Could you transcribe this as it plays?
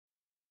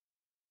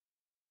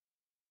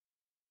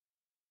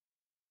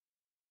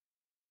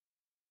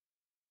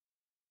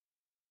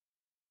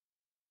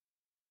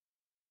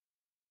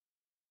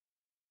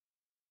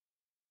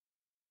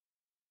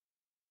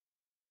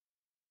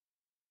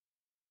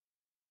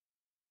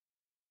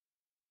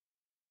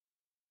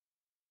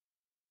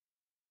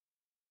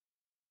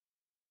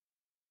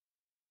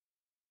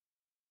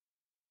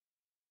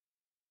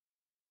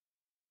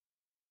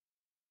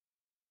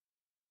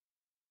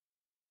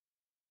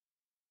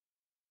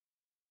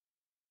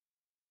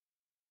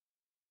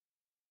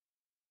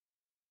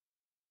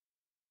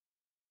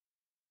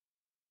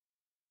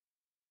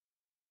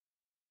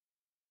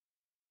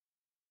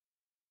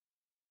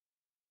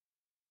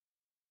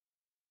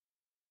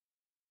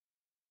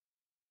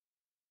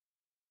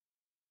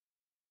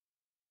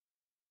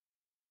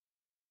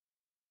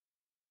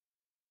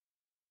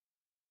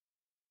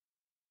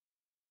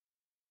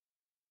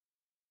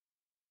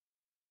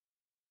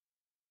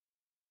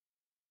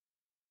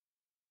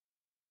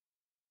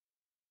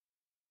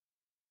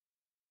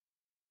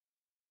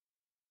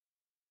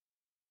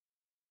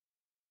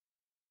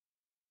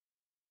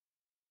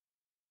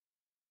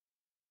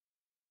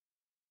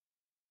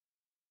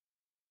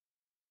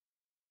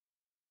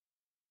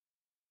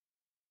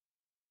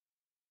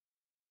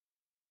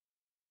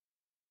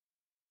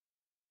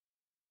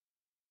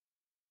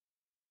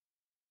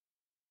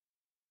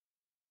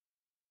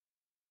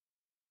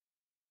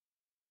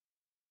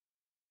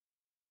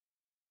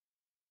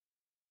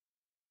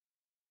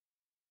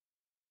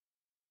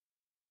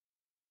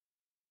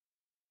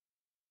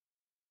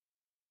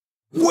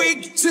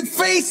Wake to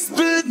face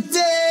the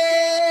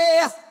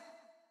day.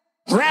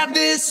 Grab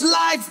this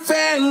life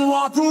and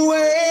walk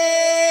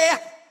away.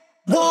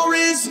 War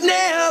is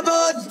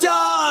never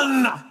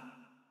done.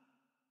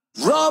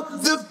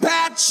 Rub the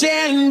patch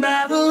and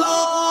battle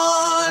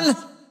on.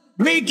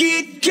 Make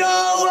it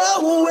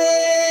go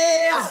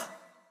away.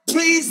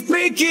 Please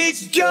make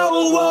it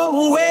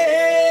go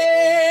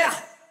away.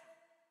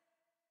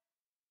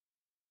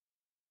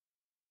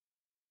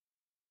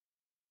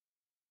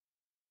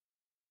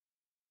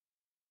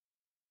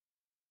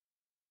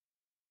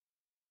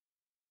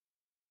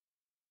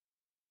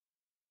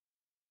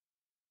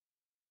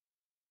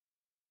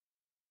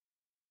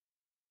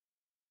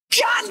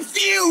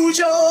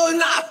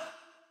 Confusion.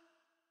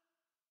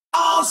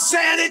 All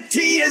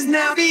sanity is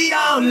now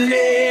beyond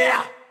me.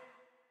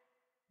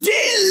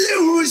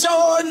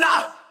 Delusion.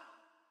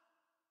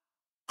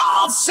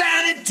 All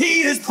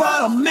sanity is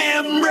but a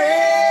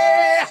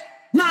memory.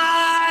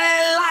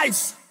 My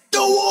life's the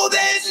war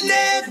that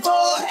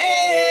never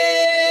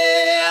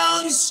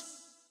ends.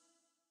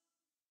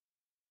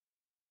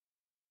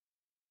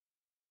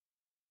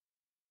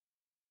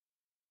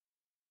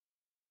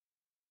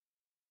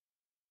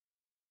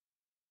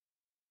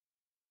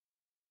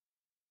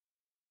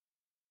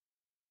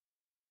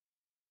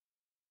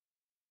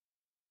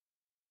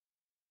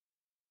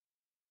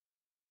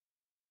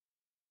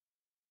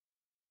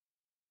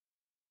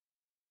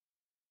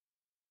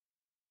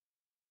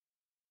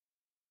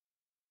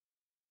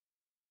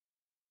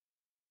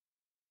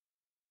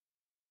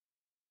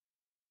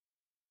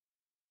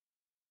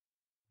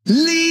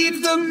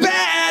 Leave the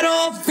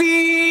battlefield,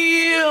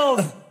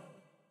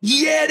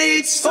 yet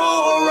it's for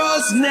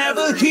us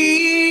never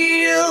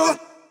heal.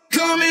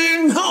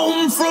 Coming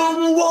home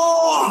from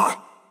war,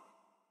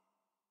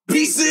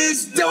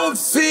 pieces don't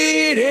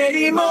fit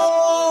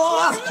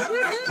anymore.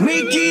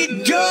 Make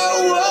it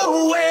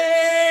go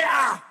away,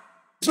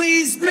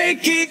 please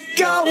make it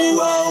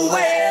go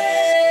away.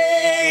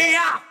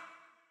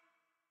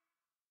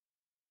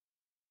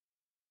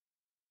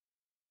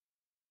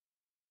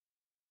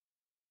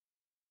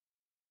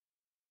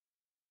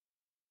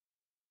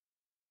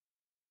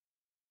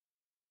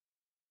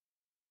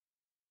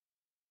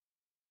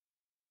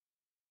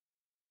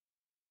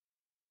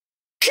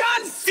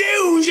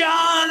 Confusion!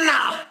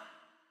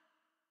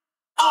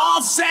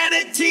 All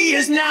sanity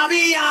is now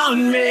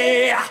beyond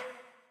me.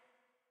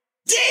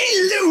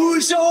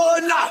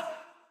 Delusion!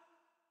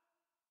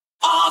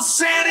 All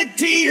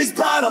sanity is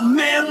but a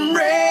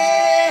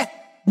memory.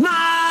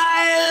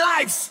 My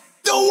life's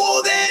the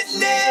war that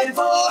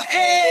never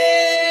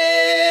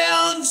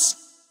ends.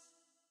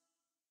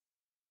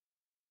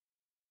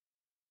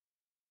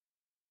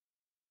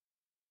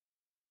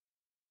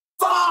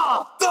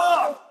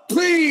 Father,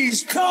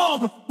 please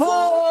come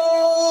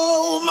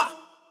home.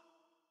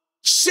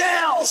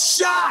 Shell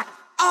shock,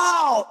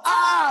 all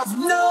I've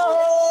known.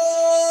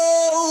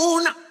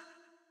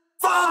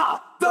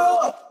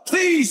 Father,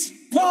 please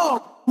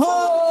come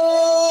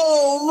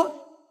home.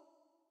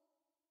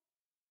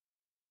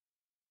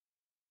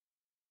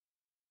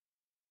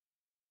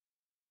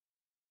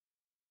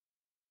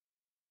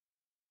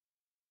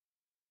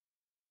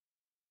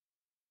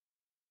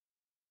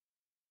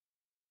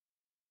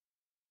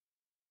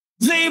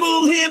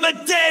 Label him a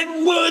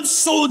deadwood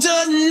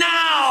soldier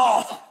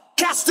now,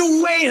 cast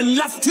away and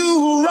left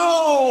to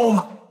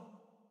roam.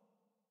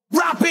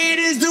 Rapid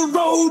is the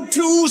road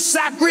to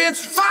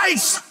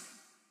sacrifice,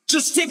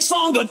 just takes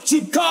longer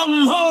to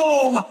come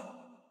home.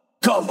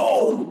 Come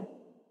home.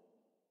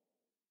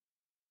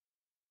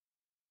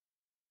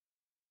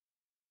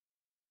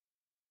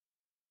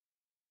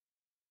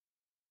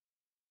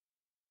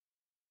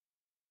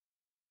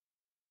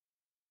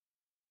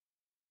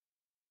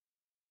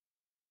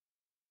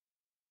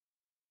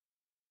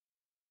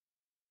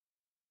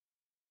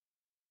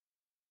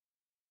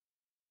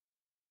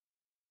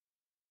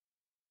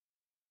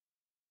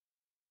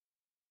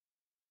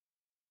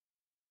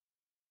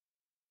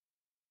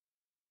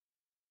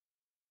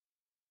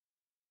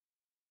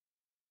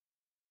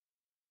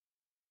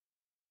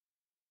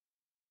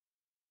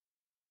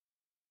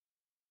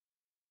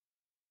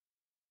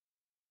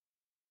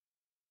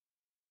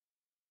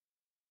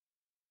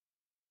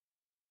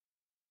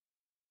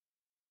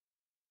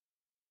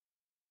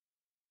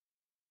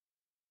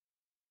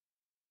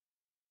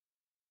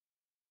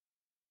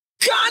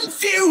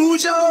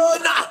 Confusion!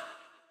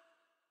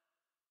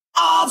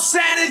 All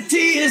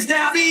sanity is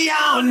now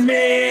beyond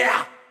me.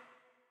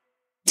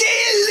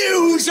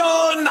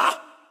 Delusion!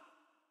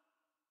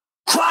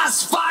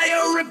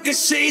 Crossfire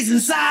ricochets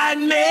inside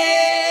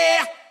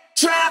me.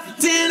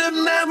 Trapped in a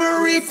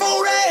memory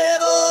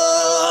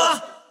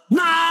forever.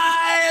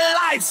 My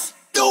life's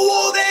the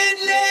war that